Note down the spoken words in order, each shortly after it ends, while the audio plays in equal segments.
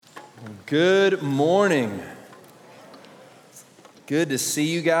Good morning. Good to see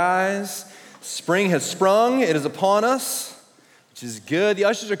you guys. Spring has sprung. It is upon us, which is good. The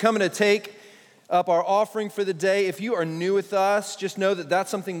ushers are coming to take up our offering for the day. If you are new with us, just know that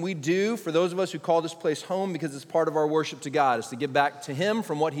that's something we do for those of us who call this place home because it's part of our worship to God, is to give back to Him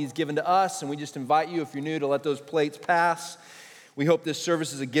from what He's given to us. And we just invite you, if you're new, to let those plates pass. We hope this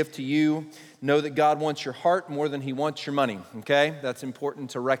service is a gift to you. Know that God wants your heart more than He wants your money, okay? That's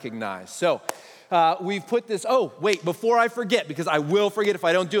important to recognize. So we've put this, before I forget, because I will forget if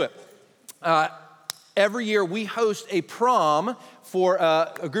I don't do it. Every year we host a prom for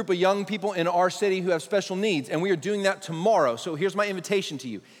a group of young people in our city who have special needs, and we are doing that tomorrow. So here's my invitation to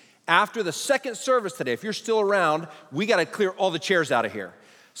you. After the second service today, if you're still around, we got to clear all the chairs out of here.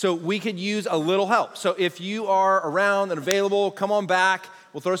 So we could use a little help. So if you are around and available, come on back.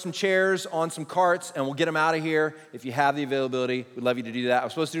 We'll throw some chairs on some carts, and we'll get them out of here. If you have the availability, we'd love you to do that. I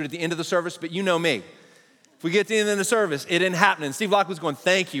was supposed to do it at the end of the service, but you know me. If we get to the end of the service, it didn't happen. And Steve Locke was going,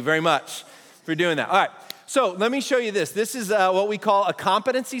 thank you very much for doing that. All right, so let me show you this. This is what we call a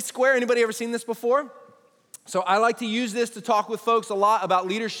competency square. Anybody ever seen this before? So I like to use this to talk with folks a lot about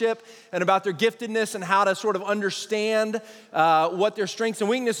leadership and about their giftedness and how to sort of understand what their strengths and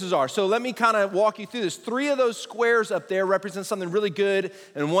weaknesses are. So let me kind of walk you through this. 3 of those squares up there represent something really good,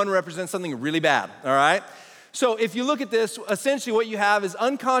 and 1 represents something really bad, all right? So if you look at this, essentially what you have is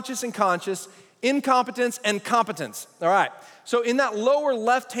unconscious and conscious, incompetence and competence, all right? So in that lower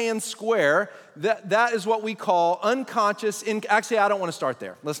left-hand square, that is what we call unconscious. Actually, I don't want to start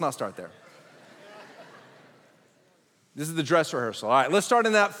there. Let's not start there. This is the dress rehearsal. All right, let's start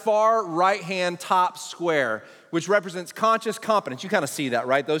in that far right-hand top square, which represents conscious competence. You kind of see that,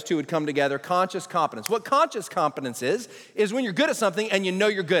 right? Those two would come together, conscious competence. What conscious competence is when you're good at something and you know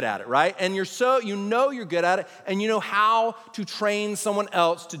you're good at it, right? And you know you're good at it, and you know how to train someone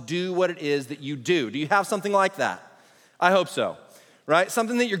else to do what it is that you do. Do you have something like that? I hope so, right?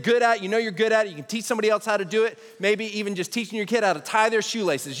 Something that you're good at, you know you're good at it, you can teach somebody else how to do it, maybe even just teaching your kid how to tie their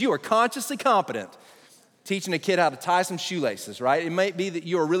shoelaces. You are consciously competent. Teaching a kid how to tie some shoelaces, right? It might be that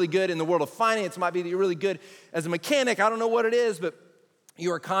you are really good in the world of finance. It might be that you're really good as a mechanic. I don't know what it is, but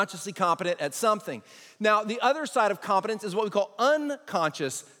you are consciously competent at something. Now, the other side of competence is what we call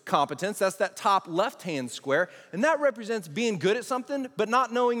unconscious competence. That's that top left-hand square, and that represents being good at something, but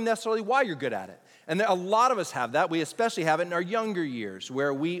not knowing necessarily why you're good at it. And a lot of us have that. We especially have it in our younger years,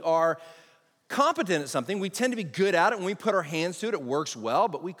 where we are competent at something. We tend to be good at it. When we put our hands to it, it works well,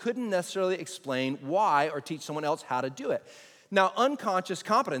 but we couldn't necessarily explain why or teach someone else how to do it. Now, unconscious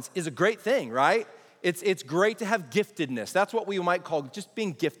competence is a great thing, right? It's great to have giftedness. That's what we might call just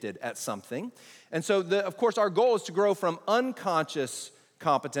being gifted at something. And so, of course, our goal is to grow from unconscious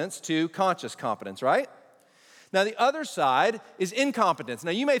competence to conscious competence, right? Now, the other side is incompetence.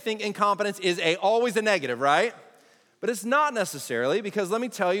 Now, you may think incompetence is always a negative, right? But it's not necessarily, because let me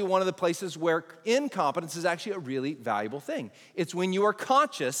tell you, one of the places where incompetence is actually a really valuable thing. It's when you are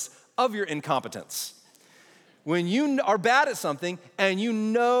conscious of your incompetence. When you are bad at something and you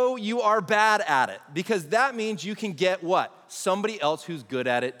know you are bad at it, because that means you can get what? Somebody else who's good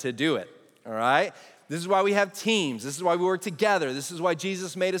at it to do it, all right? This is why we have teams. This is why we work together. This is why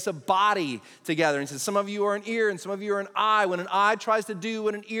Jesus made us a body together. And says some of you are an ear and some of you are an eye. When an eye tries to do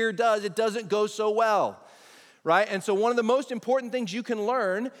what an ear does, it doesn't go so well. Right? And so one of the most important things you can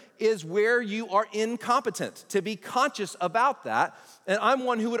learn is where you are incompetent, to be conscious about that. And I'm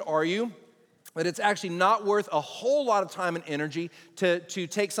one who would argue that it's actually not worth a whole lot of time and energy to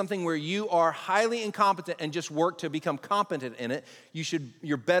take something where you are highly incompetent and just work to become competent in it.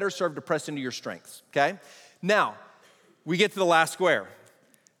 You're better served to press into your strengths, okay? Now, we get to the last square.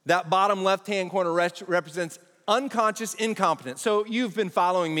 That bottom left-hand corner represents unconscious incompetence. So you've been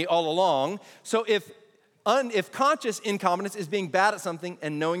following me all along. So if conscious incompetence is being bad at something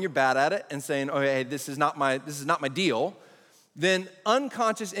and knowing you're bad at it and saying, oh, hey, this is not my deal, then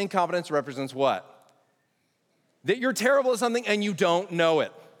unconscious incompetence represents what? That you're terrible at something and you don't know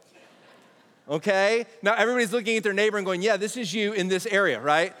it. Okay? Now, everybody's looking at their neighbor and going, yeah, this is you in this area,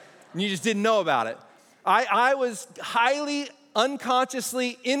 right? And you just didn't know about it. I was highly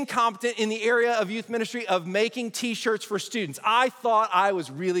unconsciously incompetent in the area of youth ministry of making t-shirts for students. I thought I was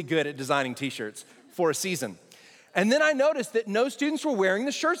really good at designing t-shirts for a season. And then I noticed that no students were wearing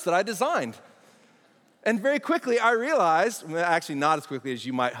the shirts that I designed. And very quickly I realized, well, actually not as quickly as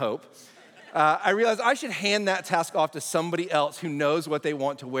you might hope, I realized I should hand that task off to somebody else who knows what they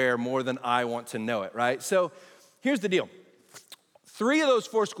want to wear more than I want to know it, right? So here's the deal. 3 of those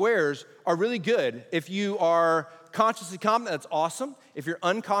 4 squares are really good. If you are consciously competent, that's awesome. If you're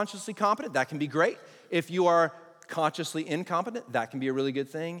unconsciously competent, that can be great. If you are consciously incompetent, that can be a really good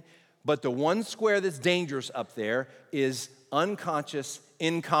thing. But the one square that's dangerous up there is unconscious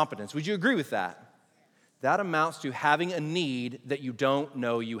incompetence. Would you agree with that? That amounts to having a need that you don't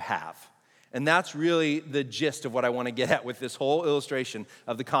know you have. And that's really the gist of what I want to get at with this whole illustration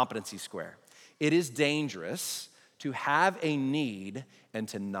of the competency square. It is dangerous to have a need and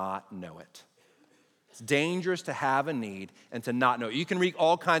to not know it. It's dangerous to have a need and to not know it. You can wreak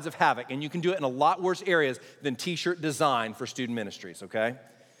all kinds of havoc, and you can do it in a lot worse areas than t-shirt design for student ministries, okay?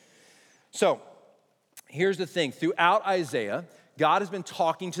 So, here's the thing. Throughout Isaiah, God has been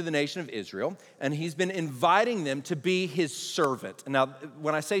talking to the nation of Israel, and he's been inviting them to be his servant. Now,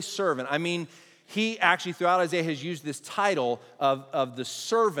 when I say servant, I mean he actually, throughout Isaiah, has used this title of the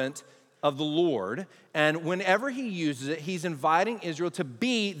servant of the Lord, and whenever he uses it, he's inviting Israel to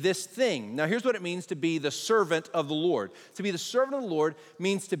be this thing. Now, here's what it means to be the servant of the Lord. To be the servant of the Lord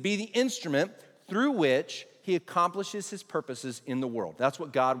means to be the instrument through which he accomplishes his purposes in the world. That's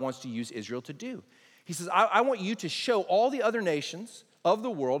what God wants to use Israel to do. He says, I want you to show all the other nations of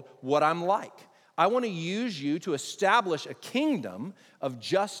the world what I'm like. I want to use you to establish a kingdom of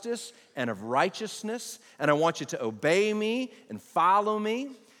justice and of righteousness, and I want you to obey me and follow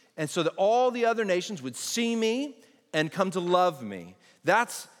me, and so that all the other nations would see me and come to love me.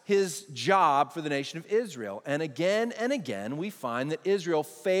 That's his job for the nation of Israel. And again, we find that Israel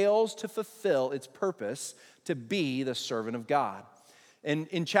fails to fulfill its purpose to be the servant of God. And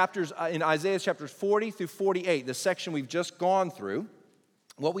in Isaiah chapters 40 through 48, the section we've just gone through,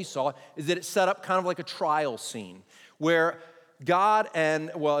 what we saw is that it set up kind of like a trial scene where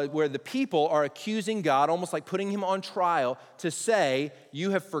where the people are accusing God, almost like putting him on trial, to say,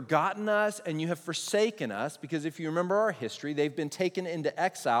 you have forgotten us and you have forsaken us, because if you remember our history, they've been taken into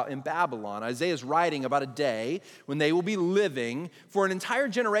exile in Babylon. Isaiah's writing about a day when they will be living for an entire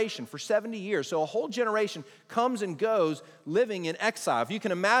generation, for 70 years. So a whole generation comes and goes living in exile. If you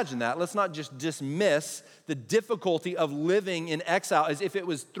can imagine that, let's not just dismiss the difficulty of living in exile as if it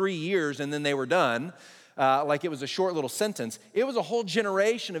was 3 years and then they were done. Like it was a short little sentence. It was a whole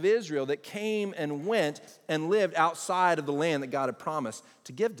generation of Israel that came and went and lived outside of the land that God had promised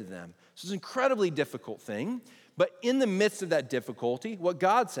to give to them. So it's an incredibly difficult thing. But in the midst of that difficulty, what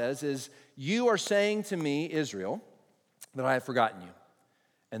God says is, you are saying to me, Israel, that I have forgotten you,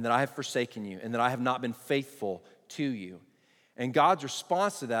 and that I have forsaken you, and that I have not been faithful to you. And God's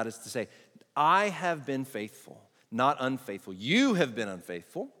response to that is to say, I have been faithful, not unfaithful. You have been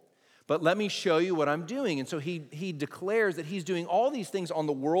unfaithful. But let me show you what I'm doing. And so he declares that he's doing all these things on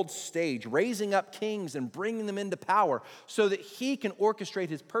the world stage, raising up kings and bringing them into power so that he can orchestrate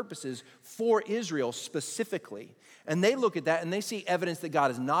his purposes for Israel specifically. And they look at that and they see evidence that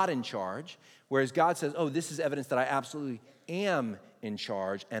God is not in charge, whereas God says, oh, this is evidence that I absolutely am in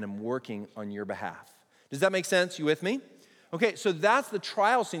charge and am working on your behalf. Does that make sense? You with me? Okay, so that's the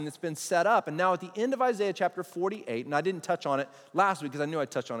trial scene that's been set up. And now at the end of Isaiah chapter 48, and I didn't touch on it last week because I knew I'd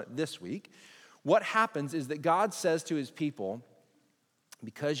touch on it this week, what happens is that God says to his people,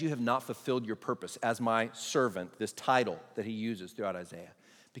 because you have not fulfilled your purpose as my servant, this title that he uses throughout Isaiah,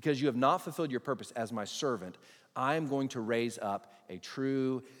 because you have not fulfilled your purpose as my servant, I am going to raise up a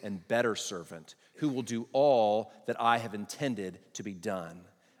true and better servant who will do all that I have intended to be done.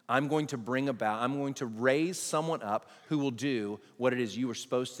 I'm going to raise someone up who will do what it is you were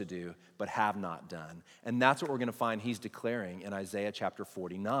supposed to do, but have not done. And that's what we're going to find he's declaring in Isaiah chapter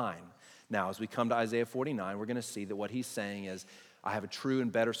 49. Now, as we come to Isaiah 49, we're going to see that what he's saying is, I have a true and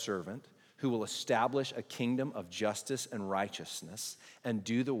better servant who will establish a kingdom of justice and righteousness and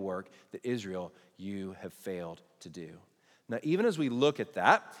do the work that Israel, you have failed to do. Now, even as we look at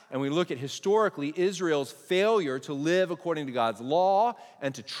that, and we look at historically Israel's failure to live according to God's law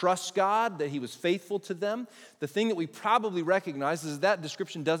and to trust God, that he was faithful to them, the thing that we probably recognize is that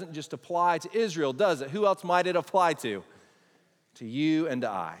description doesn't just apply to Israel, does it? Who else might it apply to? To you and to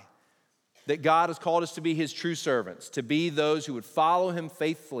I. That God has called us to be his true servants, to be those who would follow him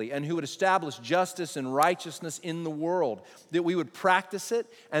faithfully and who would establish justice and righteousness in the world, that we would practice it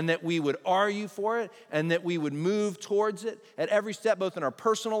and that we would argue for it and that we would move towards it at every step, both in our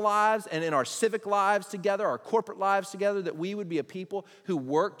personal lives and in our civic lives together, our corporate lives together, that we would be a people who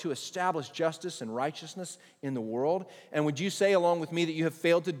work to establish justice and righteousness in the world. And would you say along with me that you have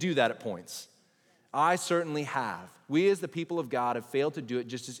failed to do that at points? I certainly have. We as the people of God have failed to do it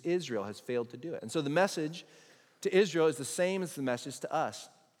just as Israel has failed to do it. And so the message to Israel is the same as the message to us.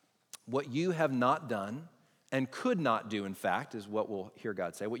 What you have not done and could not do, in fact, is what we'll hear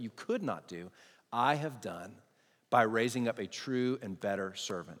God say. What you could not do, I have done by raising up a true and better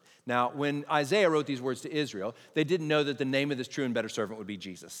servant. Now, when Isaiah wrote these words to Israel, they didn't know that the name of this true and better servant would be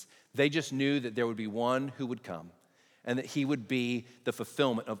Jesus. They just knew that there would be one who would come. and that he would be the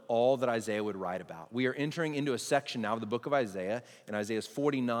fulfillment of all that Isaiah would write about. We are entering into a section now of the book of Isaiah, in Isaiah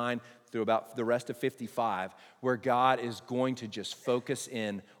 49 through about the rest of 55, where God is going to just focus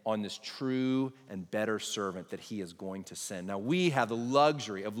in on this true and better servant that he is going to send. Now, we have the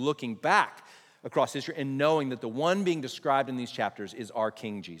luxury of looking back across history and knowing that the one being described in these chapters is our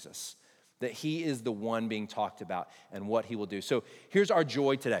King Jesus, that he is the one being talked about and what he will do. So here's our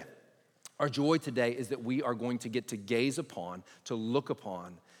joy today. Our joy today is that we are going to get to gaze upon, to look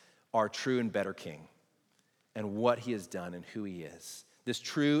upon our true and better King and what he has done and who he is. This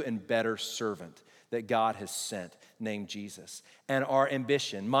true and better servant that God has sent named Jesus. And our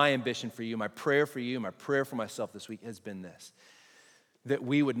ambition, my ambition for you, my prayer for myself this week has been this, that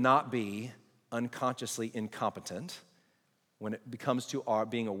we would not be unconsciously incompetent when it comes to our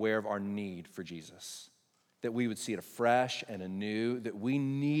being aware of our need for Jesus. That we would see it afresh and anew, that we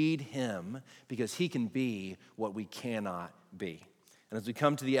need him because he can be what we cannot be. And as we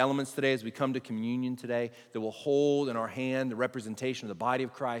come to the elements today, as we come to communion today, that we'll hold in our hand the representation of the body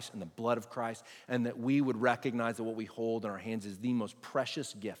of Christ and the blood of Christ, and that we would recognize that what we hold in our hands is the most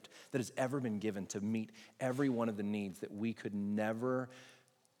precious gift that has ever been given to meet every one of the needs that we could never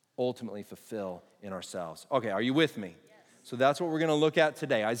ultimately fulfill in ourselves. Okay, are you with me? So that's what we're going to look at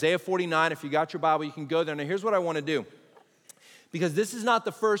today. Isaiah 49, if you got your Bible, you can go there. Now here's what I want to do. Because this is not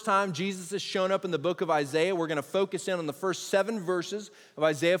the first time Jesus has shown up in the book of Isaiah. We're going to focus in on the first 7 verses of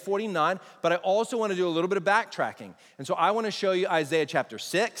Isaiah 49, but I also want to do a little bit of backtracking. And so I want to show you Isaiah chapter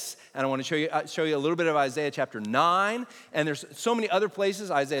 6, and I want to show you a little bit of Isaiah chapter 9, and there's so many other places,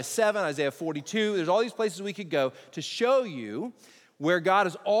 Isaiah 7, Isaiah 42. There's all these places we could go to show you where God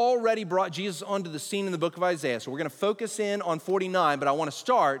has already brought Jesus onto the scene in the book of Isaiah. So we're going to focus in on 49, but I want to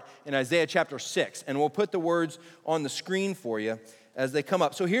start in Isaiah chapter 6, and we'll put the words on the screen for you as they come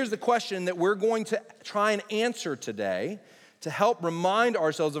up. So here's the question that we're going to try and answer today to help remind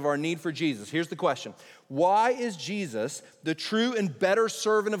ourselves of our need for Jesus. Here's the question. Why is Jesus the true and better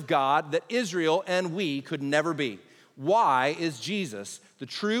servant of God that Israel and we could never be? Why is Jesus the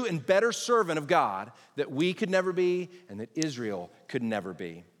true and better servant of God that we could never be and that Israel could never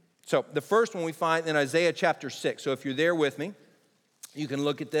be? So the first one we find in Isaiah chapter 6. So if you're there with me, you can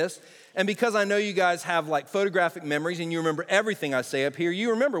look at this. And because I know you guys have like photographic memories and you remember everything I say up here,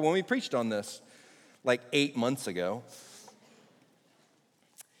 you remember when we preached on this like 8 months ago.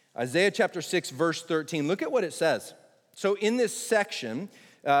 Isaiah chapter 6, verse 13. Look at what it says. So in this section,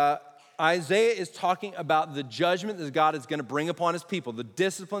 Isaiah is talking about the judgment that God is going to bring upon his people, the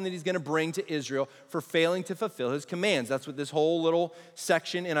discipline that he's going to bring to Israel for failing to fulfill his commands. That's what this whole little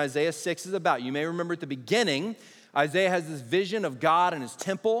section in Isaiah 6 is about. You may remember at the beginning, Isaiah has this vision of God and his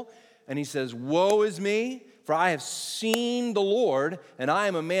temple, and he says, "Woe is me, for I have seen the Lord, and I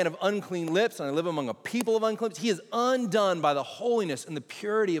am a man of unclean lips, and I live among a people of unclean lips." He is undone by the holiness and the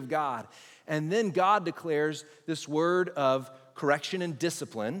purity of God. And then God declares this word of correction and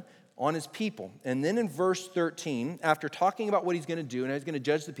discipline on his people. And then in verse 13, after talking about what he's going to do and how he's going to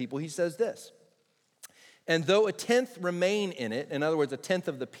judge the people, he says this, "And though a tenth remain in it," in other words, a tenth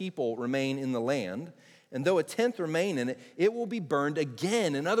of the people remain in the land, "and though a tenth remain in it, it will be burned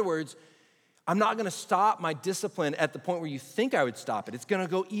again." In other words, I'm not going to stop my discipline at the point where you think I would stop it. It's going to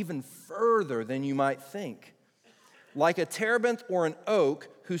go even further than you might think. "Like a terebinth or an oak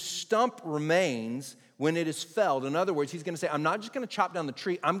whose stump remains when it is felled." In other words, he's going to say, I'm not just going to chop down the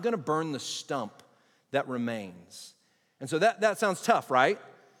tree, I'm going to burn the stump that remains. And so that sounds tough, right?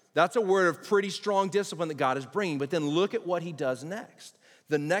 That's a word of pretty strong discipline that God is bringing. But then look at what he does next.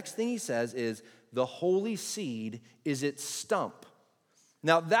 The next thing he says is, "The holy seed is its stump."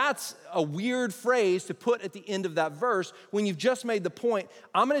 Now that's a weird phrase to put at the end of that verse when you've just made the point,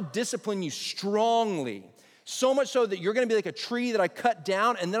 I'm going to discipline you strongly. So much so that you're going to be like a tree that I cut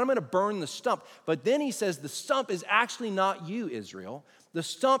down, and then I'm going to burn the stump. But then he says the stump is actually not you, Israel. The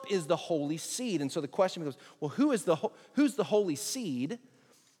stump is the holy seed. And so the question becomes, well, who's the holy seed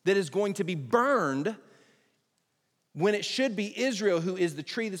that is going to be burned when it should be Israel who is the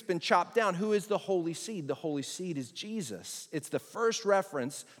tree that's been chopped down? Who is the holy seed? The holy seed is Jesus. It's the first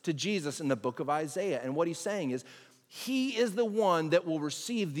reference to Jesus in the book of Isaiah. And what he's saying is, he is the one that will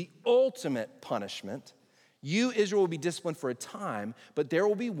receive the ultimate punishment. You, Israel, will be disciplined for a time, but there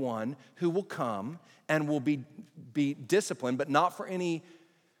will be one who will come and will be disciplined, but not for any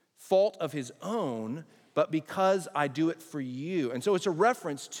fault of his own, but because I do it for you. And so it's a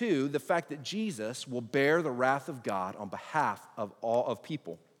reference to the fact that Jesus will bear the wrath of God on behalf of all of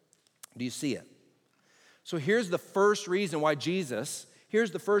people. Do you see it? So here's the first reason why Jesus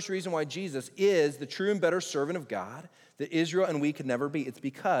Here's the first reason why Jesus is the true and better servant of God that Israel and we could never be. It's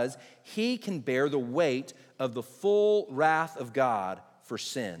because he can bear the weight of the full wrath of God for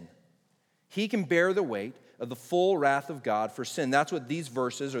sin. He can bear the weight of the full wrath of God for sin. That's what these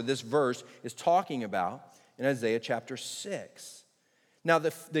verses, or this verse, is talking about in Isaiah chapter 6. Now,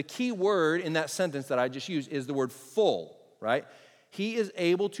 the key word in that sentence that I just used is the word full, right? He is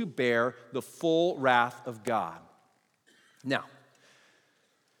able to bear the full wrath of God. Now,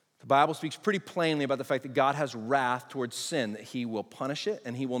 the Bible speaks pretty plainly about the fact that God has wrath towards sin, that he will punish it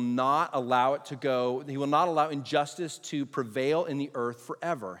and he will not allow it to go, he will not allow injustice to prevail in the earth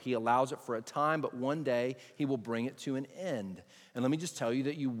forever. He allows it for a time, but one day he will bring it to an end. And let me just tell you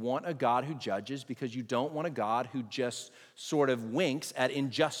that you want a God who judges because you don't want a God who just sort of winks at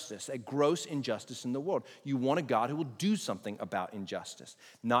injustice, at gross injustice in the world. You want a God who will do something about injustice,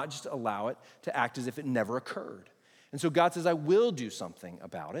 not just allow it to act as if it never occurred. And so God says, I will do something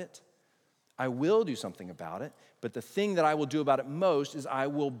about it. I will do something about it. But the thing that I will do about it most is I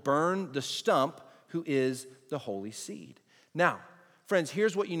will burn the stump who is the holy seed. Now, friends,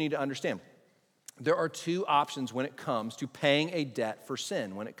 here's what you need to understand. There are two options when it comes to paying a debt for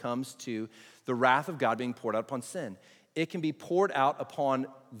sin, when it comes to the wrath of God being poured out upon sin. It can be poured out upon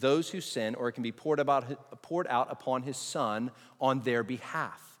those who sin, or it can be poured out upon his son on their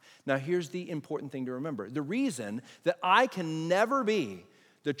behalf. Now, here's the important thing to remember. The reason that I can never be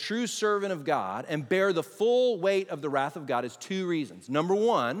the true servant of God and bear the full weight of the wrath of God is two reasons. Number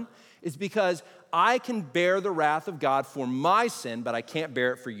one is because I can bear the wrath of God for my sin, but I can't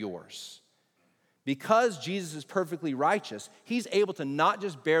bear it for yours. Because Jesus is perfectly righteous, he's able to not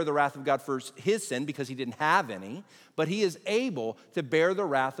just bear the wrath of God for his sin because he didn't have any, but he is able to bear the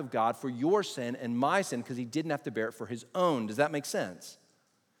wrath of God for your sin and my sin because he didn't have to bear it for his own. Does that make sense?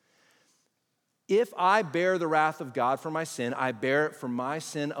 If I bear the wrath of God for my sin, I bear it for my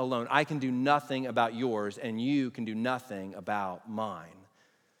sin alone. I can do nothing about yours, and you can do nothing about mine.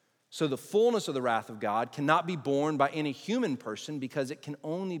 So the fullness of the wrath of God cannot be borne by any human person because it can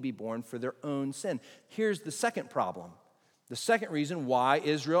only be borne for their own sin. Here's the second problem. The second reason why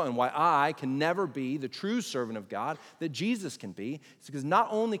Israel and why I can never be the true servant of God that Jesus can be is because not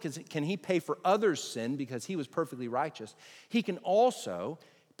only can he pay for others' sin because he was perfectly righteous, he can also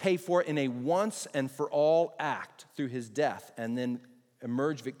pay for it in a once and for all act through his death and then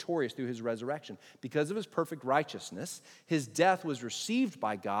emerge victorious through his resurrection. Because of his perfect righteousness, his death was received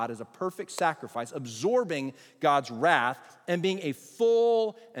by God as a perfect sacrifice, absorbing God's wrath and being a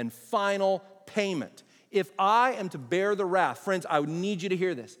full and final payment. If I am to bear the wrath, friends, I would need you to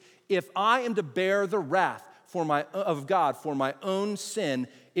hear this. If I am to bear the wrath of God for my own sin,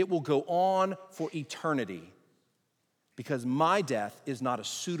 it will go on for eternity. Because my death is not a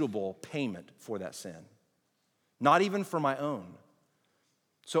suitable payment for that sin, not even for my own.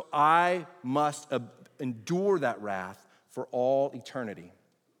 So I must endure that wrath for all eternity.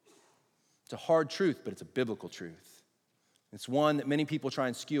 It's a hard truth, but it's a biblical truth. It's one that many people try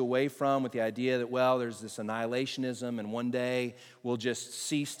and skew away from with the idea that, well, there's this annihilationism and one day we'll just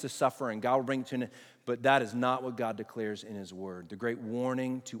cease to suffer and God will bring it to an end. But that is not what God declares in his word. The great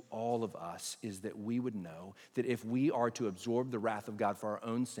warning to all of us is that we would know that if we are to absorb the wrath of God for our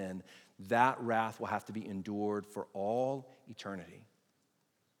own sin, that wrath will have to be endured for all eternity.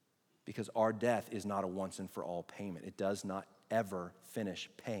 Because our death is not a once and for all payment. It does not ever finish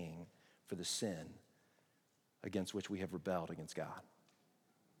paying for the sin against which we have rebelled against God.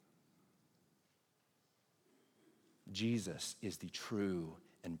 Jesus is the true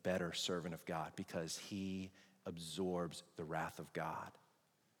and better servant of God because he absorbs the wrath of God.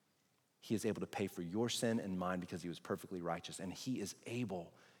 He is able to pay for your sin and mine because he was perfectly righteous. And he is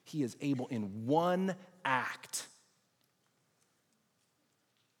able in one act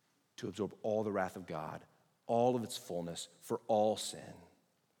to absorb all the wrath of God, all of its fullness for all sin,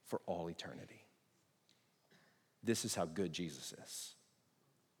 for all eternity. This is how good Jesus is.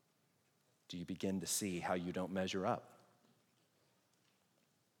 Do you begin to see how you don't measure up?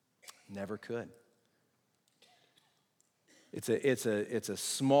 Never could. It's a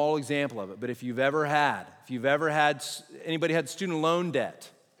small example of it, but if you've ever had, anybody had student loan debt?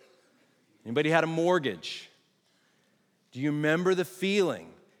 Anybody had a mortgage? Do you remember the feeling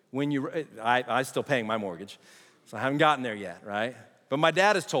when I'm still paying my mortgage, so I haven't gotten there yet, right? But my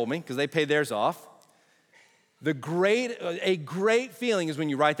dad has told me, because they paid theirs off, a great feeling is when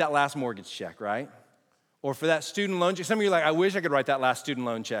you write that last mortgage check, right? Or for that student loan check. Some of you are like, I wish I could write that last student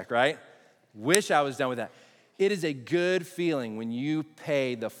loan check, right? Wish I was done with that. It is a good feeling when you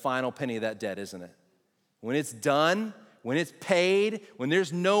pay the final penny of that debt, isn't it? When it's done, when it's paid, when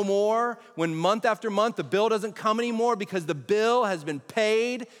there's no more, when month after month the bill doesn't come anymore because the bill has been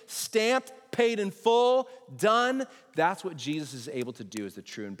paid, stamped, paid in full, done, that's what Jesus is able to do as the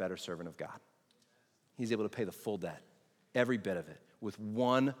true and better servant of God. He's able to pay the full debt, every bit of it, with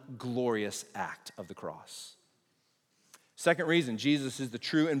one glorious act of the cross. Second reason Jesus is the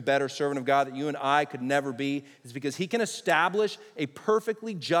true and better servant of God that you and I could never be is because he can establish a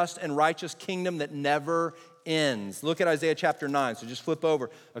perfectly just and righteous kingdom that never ends. Look at Isaiah chapter 9. So just flip over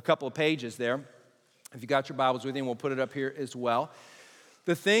a couple of pages there. If you got your Bibles with you, and we'll put it up here as well.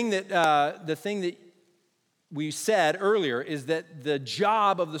 The thing that we said earlier is that the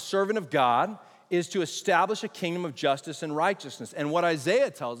job of the servant of God is to establish a kingdom of justice and righteousness. And what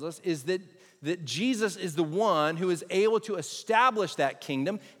Isaiah tells us is that Jesus is the one who is able to establish that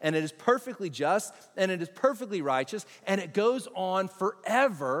kingdom, and it is perfectly just, and it is perfectly righteous, and it goes on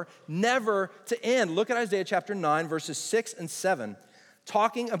forever, never to end. Look at Isaiah chapter 9, verses 6 and 7.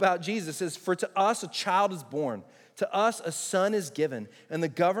 Talking about Jesus, says, "For to us a child is born, to us a son is given, and the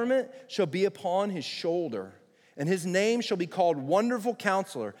government shall be upon his shoulder. And his name shall be called Wonderful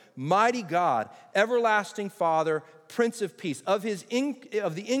Counselor, Mighty God, Everlasting Father, Prince of Peace. Of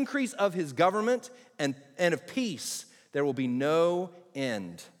the increase of his government and of peace, there will be no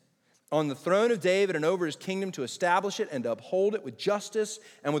end. On the throne of David and over his kingdom to establish it and to uphold it with justice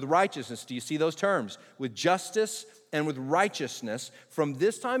and with righteousness." Do you see those terms? With justice and with righteousness from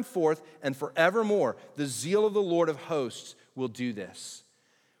this time forth and forevermore. The zeal of the Lord of hosts will do this.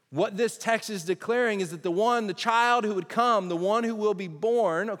 What this text is declaring is that the child who would come, the one who will be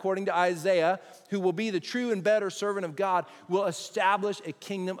born, according to Isaiah, who will be the true and better servant of God, will establish a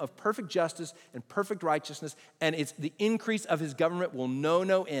kingdom of perfect justice and perfect righteousness, and the increase of his government will know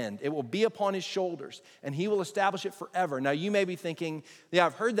no end. It will be upon his shoulders, and he will establish it forever. Now, you may be thinking, yeah,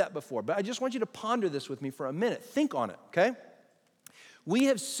 I've heard that before, but I just want you to ponder this with me for a minute. Think on it, okay? We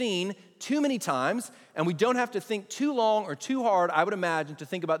have seen too many times, and we don't have to think too long or too hard, I would imagine, to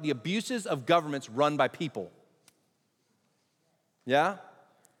think about the abuses of governments run by people. Yeah?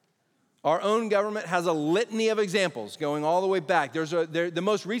 Our own government has a litany of examples going all the way back. The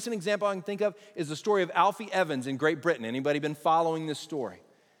most recent example I can think of is the story of Alfie Evans in Great Britain. Anybody been following this story?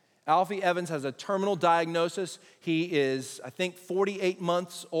 Alfie Evans has a terminal diagnosis. He is, I think, 48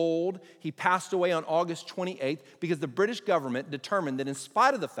 months old. He passed away on August 28th because the British government determined that in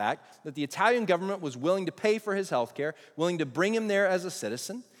spite of the fact that the Italian government was willing to pay for his health care, willing to bring him there as a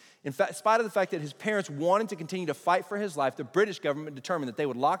citizen, in spite of the fact that his parents wanted to continue to fight for his life, the British government determined that they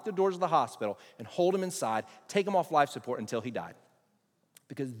would lock the doors of the hospital and hold him inside, take him off life support until he died.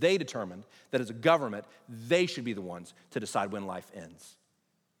 Because they determined that as a government, they should be the ones to decide when life ends.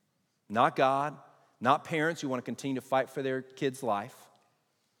 Not God, not parents who want to continue to fight for their kid's life.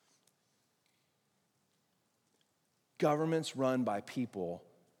 Governments run by people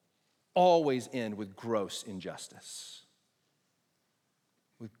always end with gross injustice.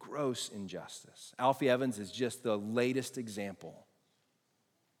 With gross injustice. Alfie Evans is just the latest example.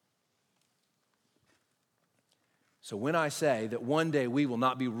 So when I say that one day we will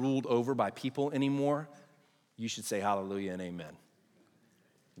not be ruled over by people anymore, you should say hallelujah and amen.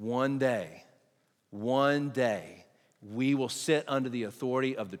 One day, we will sit under the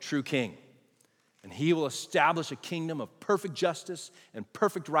authority of the true King, and he will establish a kingdom of perfect justice and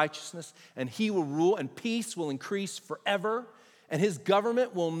perfect righteousness, and he will rule, and peace will increase forever, and his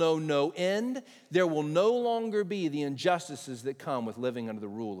government will know no end. There will no longer be the injustices that come with living under the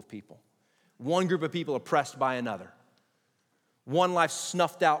rule of people. One group of people oppressed by another. One life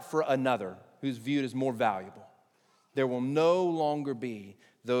snuffed out for another who's viewed as more valuable. There will no longer be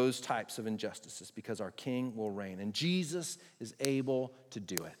those types of injustices because our King will reign. And Jesus is able to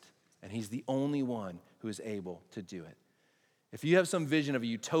do it. And he's the only one who is able to do it. If you have some vision of a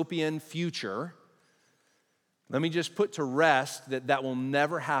utopian future, let me just put to rest that will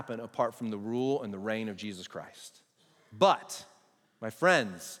never happen apart from the rule and the reign of Jesus Christ. But, my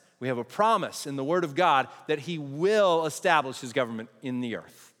friends, we have a promise in the Word of God that he will establish his government in the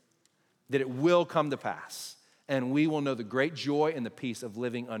earth, that it will come to pass. And we will know the great joy and the peace of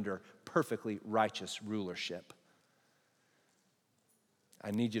living under perfectly righteous rulership.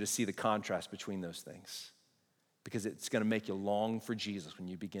 I need you to see the contrast between those things because it's going to make you long for Jesus when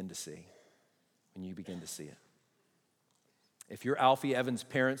you begin to see it. If you're Alfie Evans'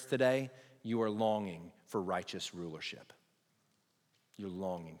 parents today, you are longing for righteous rulership. You're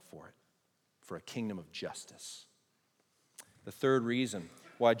longing for it, for a kingdom of justice. The third reason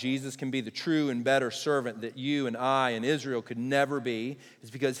why Jesus can be the true and better servant that you and I and Israel could never be is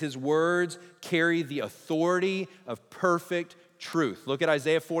because his words carry the authority of perfect truth. Look at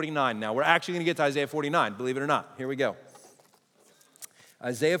Isaiah 49 now. We're actually going to get to Isaiah 49, believe it or not. Here we go.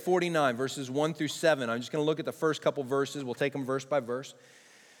 Isaiah 49, verses 1 through 7. I'm just going to look at the first couple verses. We'll take them verse by verse.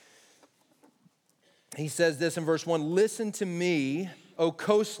 He says this in verse 1, "Listen to me, O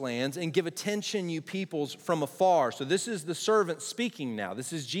coastlands, and give attention, you peoples from afar." So this is the servant speaking now.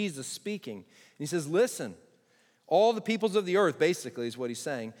 This is Jesus speaking. And he says, "Listen, all the peoples of the earth," basically is what he's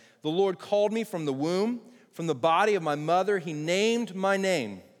saying. "The Lord called me from the womb, from the body of my mother. He named my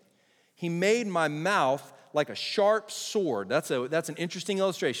name. He made my mouth like a sharp sword." That's an interesting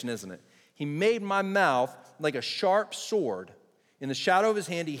illustration, isn't it? He made my mouth like a sharp sword. In the shadow of his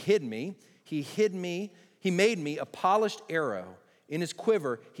hand, he hid me. He made me a polished arrow. In his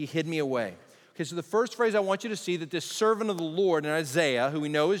quiver, he hid me away. Okay, so the first phrase I want you to see that this servant of the Lord in Isaiah, who we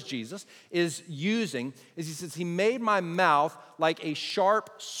know is Jesus, is using is he says, "He made my mouth like a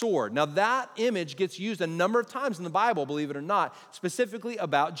sharp sword." Now that image gets used a number of times in the Bible, believe it or not, specifically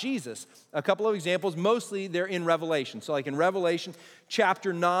about Jesus. A couple of examples, mostly they're in Revelation. So like in Revelation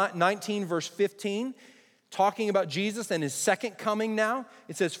chapter 19, verse 15, talking about Jesus and his second coming now,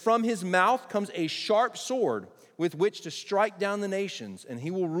 it says, "From his mouth comes a sharp sword with which to strike down the nations, and he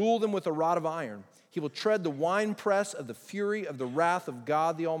will rule them with a rod of iron. He will tread the winepress of the fury of the wrath of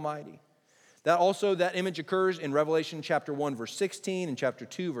God the Almighty." That image occurs in Revelation chapter 1, verse 16, in chapter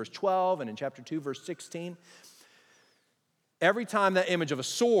 2, verse 12, and in chapter 2, verse 16. Every time that image of a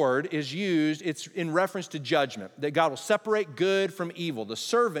sword is used, it's in reference to judgment, that God will separate good from evil. The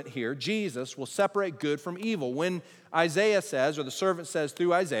servant here, Jesus, will separate good from evil. When Isaiah says, or the servant says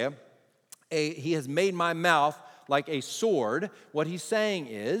through Isaiah, "He has made my mouth like a sword," what he's saying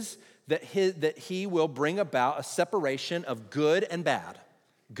is that he will bring about a separation of good and bad,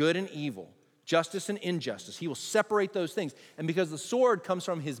 good and evil, justice and injustice. He will separate those things. And because the sword comes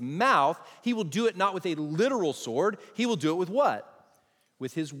from his mouth, he will do it not with a literal sword. He will do it with what?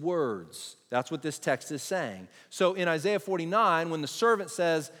 With his words. That's what this text is saying. So in Isaiah 49, when the servant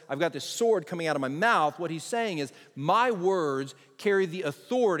says, "I've got this sword coming out of my mouth," what he's saying is, my words carry the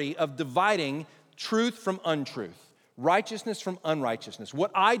authority of dividing truth from untruth, righteousness from unrighteousness. What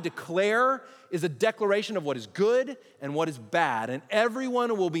I declare is a declaration of what is good and what is bad, and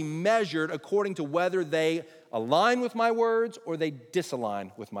everyone will be measured according to whether they align with my words or they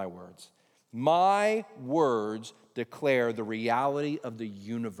disalign with my words. My words declare the reality of the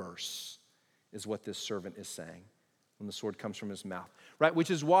universe, is what this servant is saying when the sword comes from his mouth, right? Which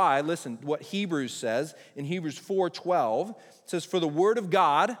is why, listen, what Hebrews says in Hebrews 4:12, it says, "For the word of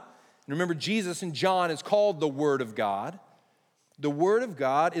God," and remember Jesus in John is called the word of God. "The word of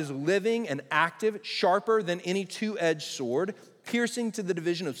God is living and active, sharper than any two-edged sword, piercing to the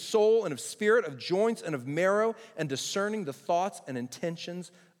division of soul and of spirit, of joints and of marrow, and discerning the thoughts and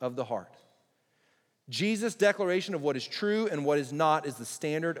intentions of the heart." Jesus' declaration of what is true and what is not is the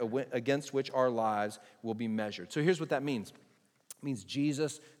standard against which our lives will be measured. So here's what that means. It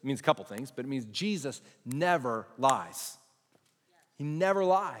means a couple things, but it means Jesus never lies. He never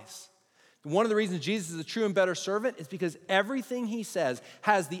lies. One of the reasons Jesus is a true and better servant is because everything he says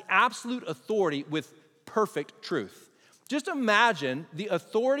has the absolute authority with perfect truth. Just imagine the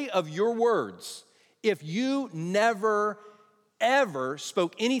authority of your words if you never, ever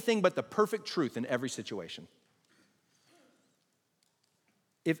spoke anything but the perfect truth in every situation.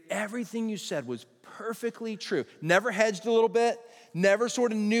 If everything you said was perfectly true, never hedged a little bit, never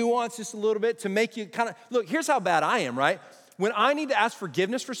sort of nuanced just a little bit to make you kind of, look, here's how bad I am, right? When I need to ask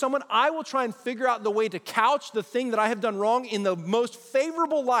forgiveness for someone, I will try and figure out the way to couch the thing that I have done wrong in the most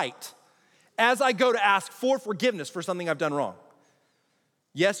favorable light as I go to ask for forgiveness for something I've done wrong.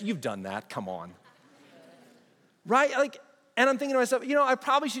 Yes, you've done that, come on. Right? And I'm thinking to myself, I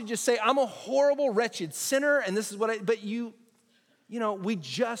probably should just say, I'm a horrible, wretched sinner, and this is what but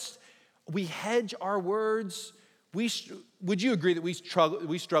we hedge our words. Would you agree that we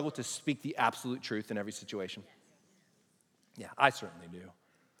struggle to speak the absolute truth in every situation? Yeah, I certainly do.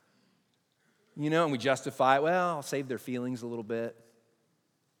 And we justify it, well, I'll save their feelings a little bit.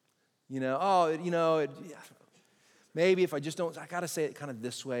 Maybe if I just don't, I got to say it kind of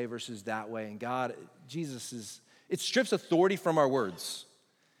this way versus that way. And God, it strips authority from our words.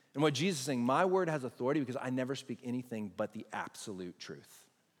 And what Jesus is saying, my word has authority because I never speak anything but the absolute truth.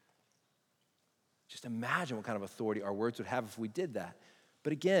 Just imagine what kind of authority our words would have if we did that.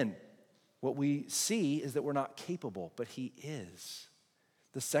 But again, what we see is that we're not capable, but he is.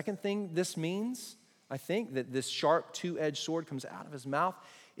 The second thing this means, I think, that this sharp two-edged sword comes out of his mouth,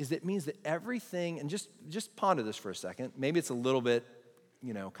 is it means that everything, and just ponder this for a second. Maybe it's a little bit,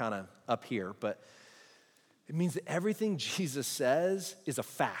 kind of up here, but it means that everything Jesus says is a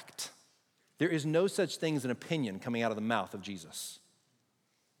fact. There is no such thing as an opinion coming out of the mouth of Jesus.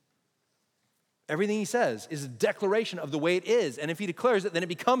 Everything he says is a declaration of the way it is. And if he declares it, then it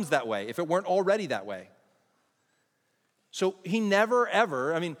becomes that way, if it weren't already that way. So he never,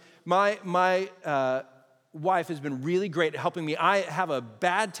 ever, my wife has been really great at helping me. I have a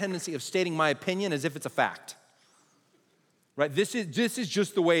bad tendency of stating my opinion as if it's a fact. Right? This is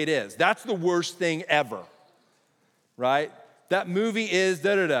just the way it is. That's the worst thing ever. Right? That movie is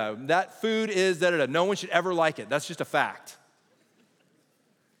da-da-da. That food is da-da-da. No one should ever like it. That's just a fact.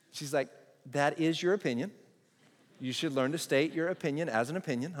 She's like, that is your opinion. You should learn to state your opinion as an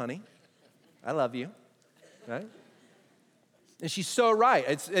opinion, honey. I love you. Right? And she's so right.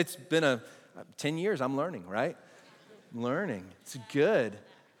 It's been 10 years I'm learning, right? I'm learning. It's good.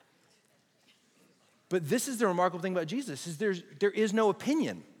 But this is the remarkable thing about Jesus, is there is no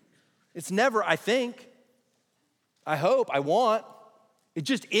opinion. It's never, I think, I hope, I want. It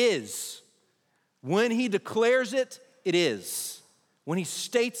just is. When he declares it, it is. When he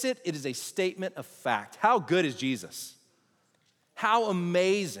states it, it is a statement of fact. How good is Jesus? How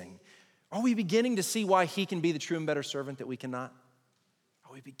amazing. Are we beginning to see why he can be the true and better servant that we cannot?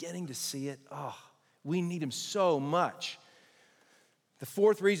 Are we beginning to see it? Oh, we need him so much. The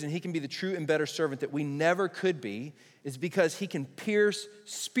fourth reason he can be the true and better servant that we never could be is because he can pierce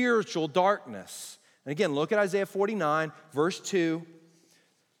spiritual darkness. And again, look at Isaiah 49, verse 2,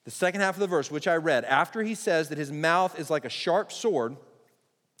 the second half of the verse, which I read. After he says that his mouth is like a sharp sword,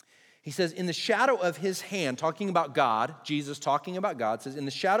 he says, in the shadow of his hand, talking about God, Jesus talking about God, says, in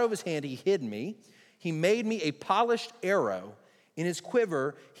the shadow of his hand he hid me. He made me a polished arrow. In his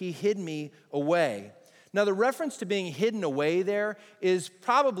quiver he hid me away. Now, the reference to being hidden away there is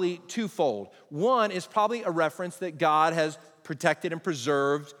probably twofold. One is probably a reference that God has protected and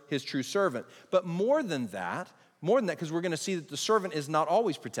preserved his true servant. But more than that, because we're going to see that the servant is not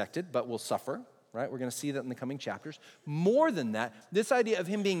always protected, but will suffer, right? We're going to see that in the coming chapters. More than that, this idea of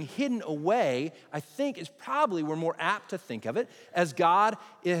him being hidden away, I think is probably, we're more apt to think of it, as God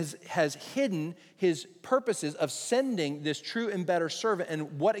has hidden his purposes of sending this true and better servant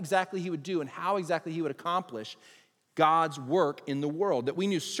and what exactly he would do and how exactly he would accomplish God's work in the world. That we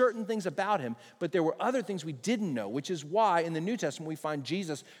knew certain things about him, but there were other things we didn't know, which is why in the New Testament we find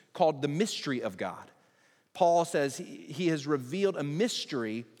Jesus called the mystery of God. Paul says he has revealed a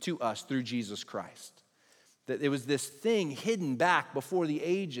mystery to us through Jesus Christ. That it was this thing hidden back before the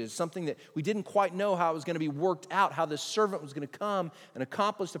ages, something that we didn't quite know how it was going to be worked out, how this servant was going to come and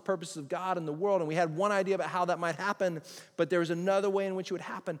accomplish the purposes of God in the world. And we had one idea about how that might happen, but there was another way in which it would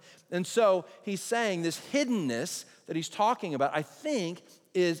happen. And so he's saying this hiddenness that he's talking about, I think,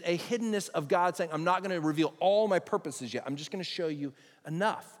 is a hiddenness of God saying, I'm not going to reveal all my purposes yet. I'm just going to show you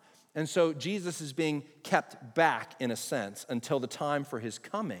enough. And so Jesus is being kept back, in a sense, until the time for his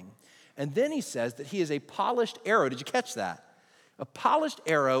coming. And then he says that he is a polished arrow. Did you catch that? A polished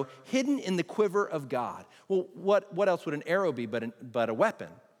arrow hidden in the quiver of God. Well, what else would an arrow be but a weapon,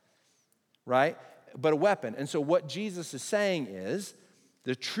 right? But a weapon. And so what Jesus is saying is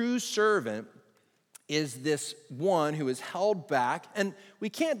the true servant is this one who is held back. And we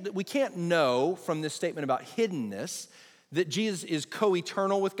can't know from this statement about hiddenness that Jesus is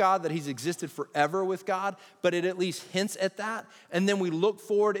co-eternal with God, that he's existed forever with God, but it at least hints at that. And then we look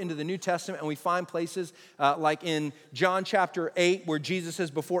forward into the New Testament and we find places like in John chapter 8 where Jesus says,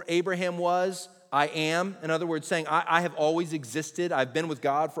 before Abraham was, I am. In other words, saying, I have always existed. I've been with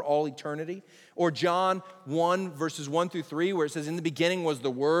God for all eternity. Or John 1 verses 1 through 3 where it says, in the beginning was the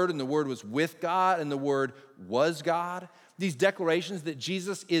Word, and the Word was with God, and the Word was God. These declarations that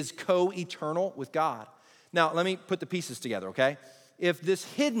Jesus is co-eternal with God. Now, let me put the pieces together, okay? If this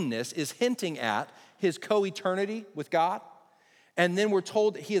hiddenness is hinting at his co-eternity with God, and then we're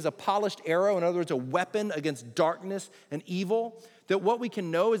told that he is a polished arrow, in other words, a weapon against darkness and evil, that what we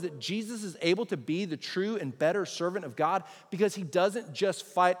can know is that Jesus is able to be the true and better servant of God because he can't just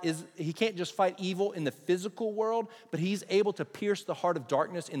fight evil in the physical world, but he's able to pierce the heart of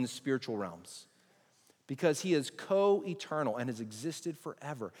darkness in the spiritual realms. Because he is co-eternal and has existed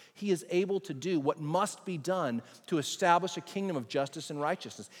forever. He is able to do what must be done to establish a kingdom of justice and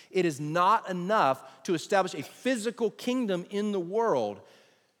righteousness. It is not enough to establish a physical kingdom in the world.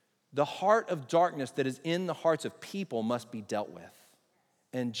 The heart of darkness that is in the hearts of people must be dealt with.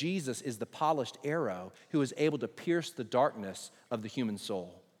 And Jesus is the polished arrow who is able to pierce the darkness of the human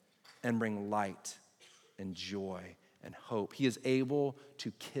soul and bring light and joy and hope. He is able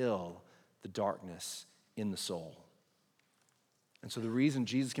to kill the darkness in the soul. And so the reason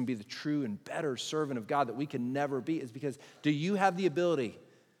Jesus can be the true and better servant of God that we can never be is because do I have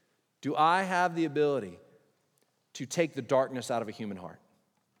the ability to take the darkness out of a human heart?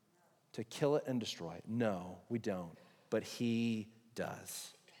 To kill it and destroy it? No, we don't. But he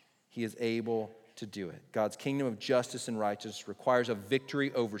does. He is able to do it. God's kingdom of justice and righteousness requires a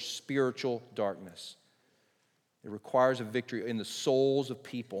victory over spiritual darkness. It requires a victory in the souls of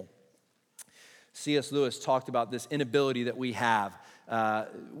people. C.S. Lewis talked about this inability that we have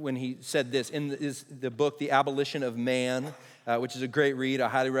when he said this in the book, The Abolition of Man, which is a great read. I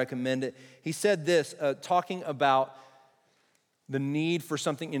highly recommend it. He said this, talking about the need for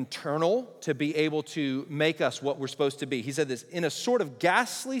something internal to be able to make us what we're supposed to be. He said this, in a sort of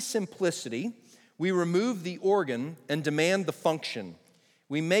ghastly simplicity, we remove the organ and demand the function.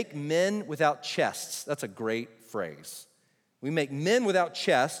 We make men without chests. That's a great phrase. We make men without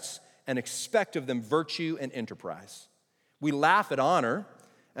chests and expect of them virtue and enterprise. We laugh at honor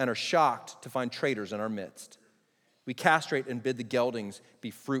and are shocked to find traitors in our midst. We castrate and bid the geldings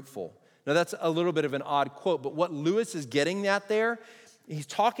be fruitful. Now that's a little bit of an odd quote, but what Lewis is getting at there, he's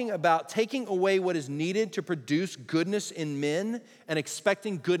talking about taking away what is needed to produce goodness in men and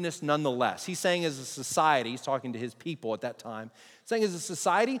expecting goodness nonetheless. He's saying as a society, he's talking to his people at that time, saying as a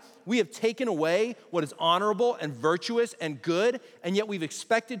society, we have taken away what is honorable and virtuous and good, and yet we've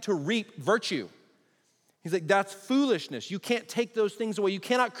expected to reap virtue. He's like, that's foolishness. You can't take those things away. You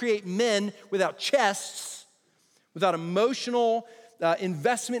cannot create men without chests, without emotional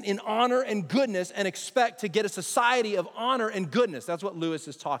investment in honor and goodness, and expect to get a society of honor and goodness. That's what Lewis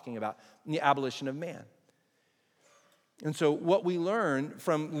is talking about in The Abolition of Man. And so what we learn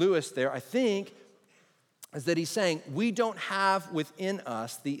from Lewis there, I think, is that he's saying we don't have within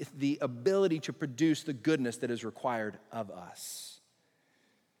us the ability to produce the goodness that is required of us.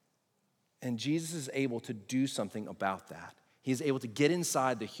 And Jesus is able to do something about that. He's able to get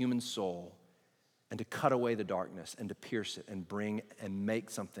inside the human soul and to cut away the darkness and to pierce it and bring and make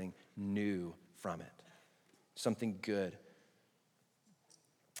something new from it, something good.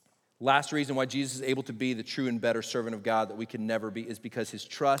 Last reason why Jesus is able to be the true and better servant of God that we can never be is because his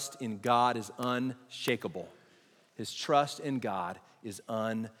trust in God is unshakable. His trust in God is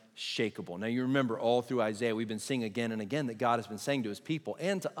unshakable. Now you remember all through Isaiah, we've been seeing again and again that God has been saying to his people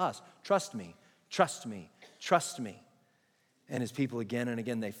and to us, trust me, trust me, trust me. And his people again and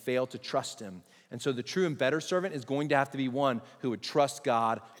again, they fail to trust him. And so the true and better servant is going to have to be one who would trust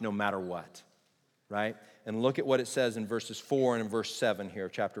God no matter what, right? And look at what it says in verses 4 and in verse 7 here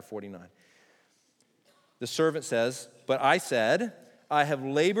of chapter 49. The servant says, but I said, I have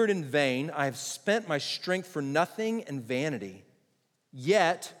labored in vain. I have spent my strength for nothing and vanity.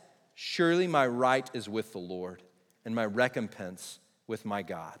 Yet surely my right is with the Lord and my recompense with my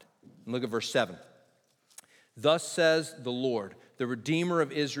God. And look at verse 7. Thus says the Lord, the Redeemer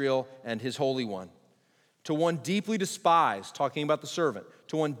of Israel and his Holy One, to one deeply despised, talking about the servant,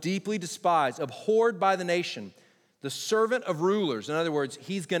 to one deeply despised, abhorred by the nation, the servant of rulers. In other words,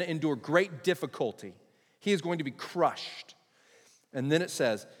 he's going to endure great difficulty. He is going to be crushed. And then it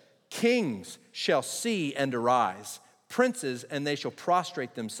says, kings shall see and arise, princes, and they shall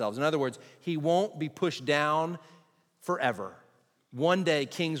prostrate themselves. In other words, he won't be pushed down forever. One day,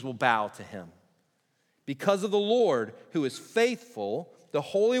 kings will bow to him. Because of the Lord who is faithful, the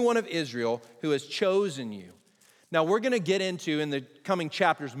Holy One of Israel who has chosen you. Now we're going to get into in the coming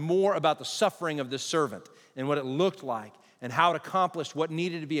chapters more about the suffering of this servant and what it looked like and how it accomplished what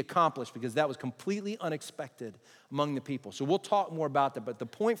needed to be accomplished because that was completely unexpected among the people. So we'll talk more about that, but the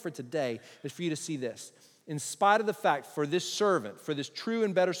point for today is for you to see this. In spite of the fact for this servant, for this true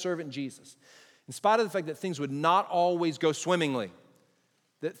and better servant Jesus, in spite of the fact that things would not always go swimmingly,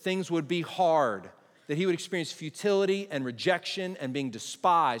 that things would be hard, that he would experience futility and rejection and being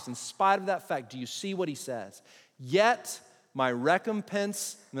despised. In spite of that fact, do you see what he says? Yet my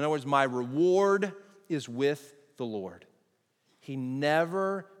recompense, in other words, my reward is with the Lord. He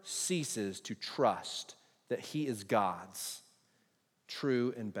never ceases to trust that he is God's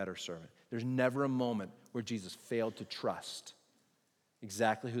true and better servant. There's never a moment where Jesus failed to trust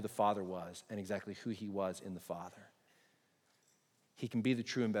exactly who the Father was and exactly who he was in the Father. He can be the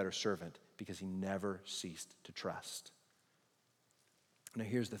true and better servant because he never ceased to trust. Now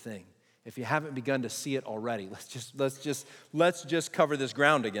here's the thing. If you haven't begun to see it already, let's just cover this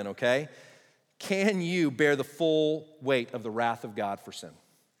ground again, okay? Can you bear the full weight of the wrath of God for sin?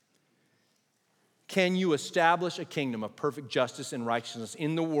 Can you establish a kingdom of perfect justice and righteousness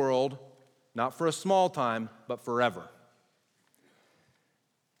in the world, not for a small time, but forever?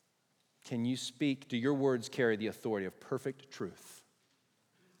 Can you speak, do your words carry the authority of perfect truth?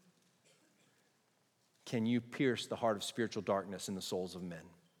 Can you pierce the heart of spiritual darkness in the souls of men?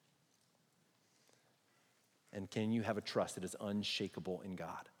 And can you have a trust that is unshakable in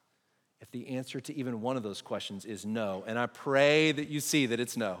God? If the answer to even one of those questions is no, and I pray that you see that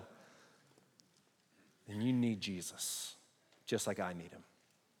it's no, then you need Jesus, just like I need him.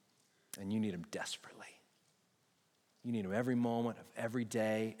 And you need him desperately. You need him every moment of every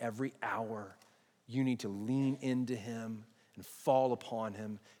day, every hour. You need to lean into him and fall upon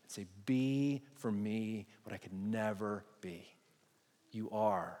him and say, be for me what I could never be. You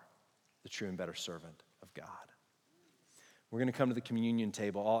are the true and better servant of God. We're going to come to the communion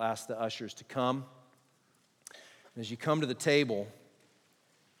table. I'll ask the ushers to come. And as you come to the table,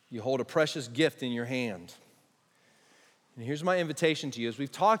 you hold a precious gift in your hand. And here's my invitation to you. As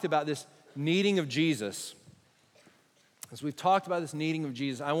we've talked about this needing of Jesus,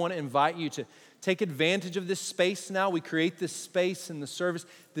 I want to invite you to take advantage of this space now. We create this space in the service.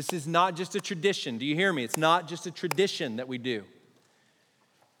 This is not just a tradition. Do you hear me? It's not just a tradition that we do.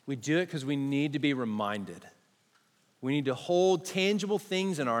 We do it because we need to be reminded. We need to hold tangible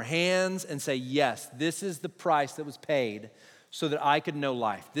things in our hands and say, yes, this is the price that was paid so that I could know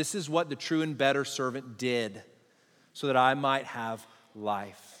life. This is what the true and better servant did so that I might have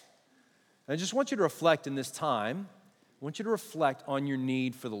life. And I just want you to reflect in this time. I want you to reflect on your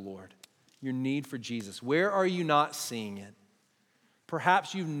need for the Lord, your need for Jesus. Where are you not seeing it?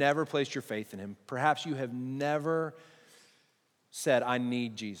 Perhaps you've never placed your faith in him. Perhaps you have never said, I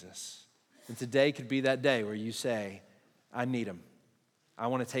need Jesus. And today could be that day where you say, I need him. I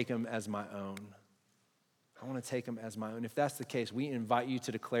want to take him as my own. I want to take him as my own. If that's the case, we invite you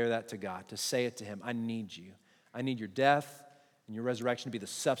to declare that to God, to say it to him. I need you. I need your death and your resurrection to be the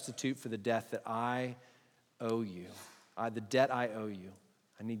substitute for the death that I owe you. The debt I owe you.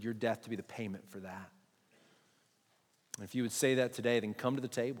 I need your death to be the payment for that. And if you would say that today, then come to the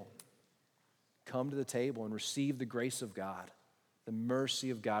table. Come to the table and receive the grace of God, the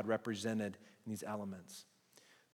mercy of God represented in these elements.